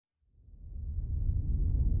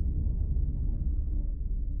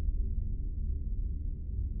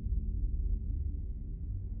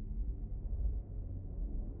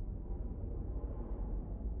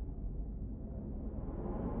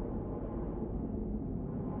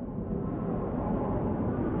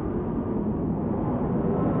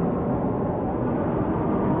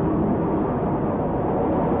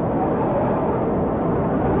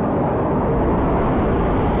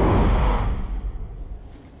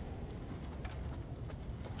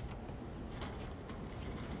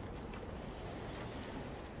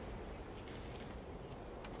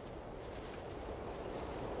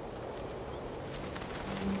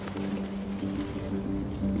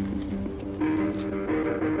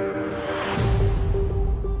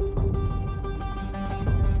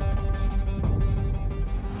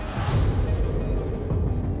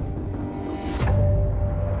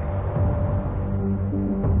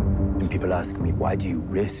ask me, why do you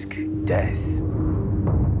risk death?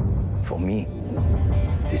 For me,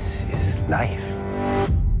 this is life.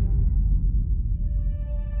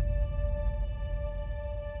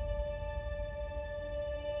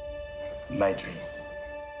 My dream.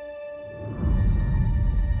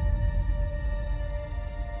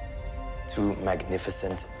 Two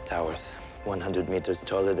magnificent towers, 100 meters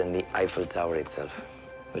taller than the Eiffel Tower itself.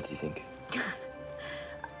 What do you think?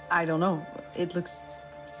 I don't know. It looks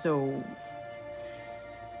so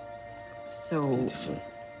Beautiful.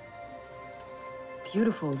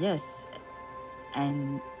 Beautiful, yes.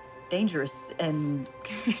 And dangerous and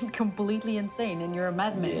completely insane. And you're a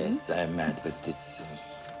madman. Yes, I'm mad, but this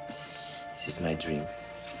is my dream.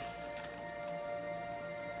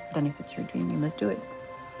 Then if it's your dream, you must do it.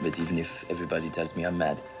 But even if everybody tells me I'm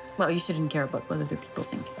mad. Well, you shouldn't care about what other people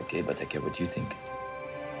think. Okay, but I care what you think.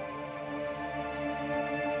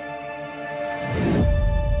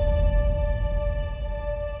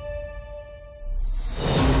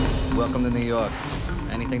 Welcome to New York.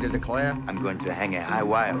 Anything to declare? I'm going to hang a high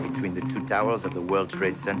wire between the two towers of the World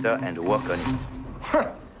Trade Center and walk on it.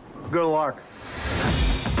 Good luck.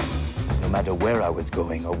 No matter where I was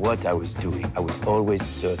going or what I was doing, I was always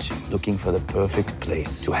searching, looking for the perfect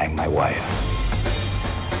place to hang my wire.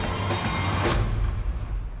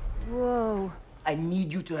 Whoa. I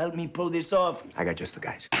need you to help me pull this off. I got just the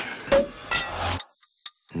guys.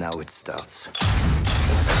 Now it starts.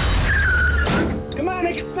 Come on,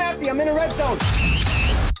 make it snappy. I'm in a red zone.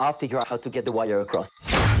 I'll figure out how to get the wire across.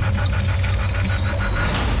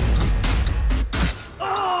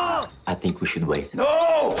 I think we should wait.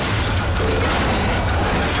 No!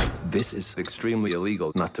 This is extremely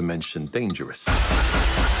illegal, not to mention dangerous.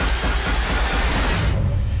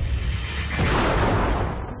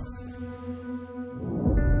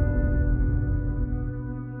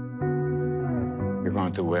 You're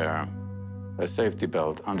going to wear a safety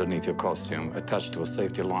belt underneath your costume attached to a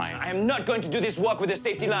safety line. I am not going to do this walk with a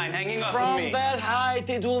safety line hanging off of me. From that height,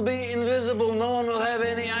 it will be invisible. No one will have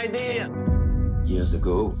any idea. Years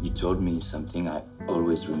ago, you told me something I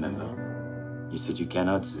always remember. You said you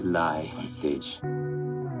cannot lie on stage.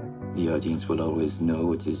 The audience will always know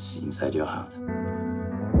what is inside your heart.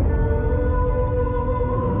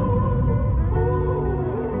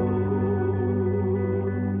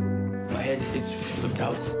 My head is full of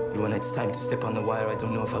doubts. When it's time to step on the wire, I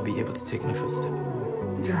don't know if I'll be able to take my first step.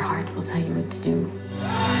 Your heart will tell you what to do.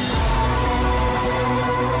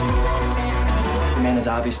 The man is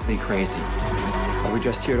obviously crazy. Are we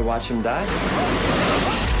just here to watch him die?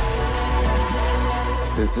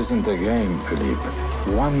 This isn't a game, Philippe.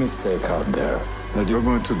 One mistake out there, and you're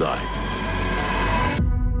going to die.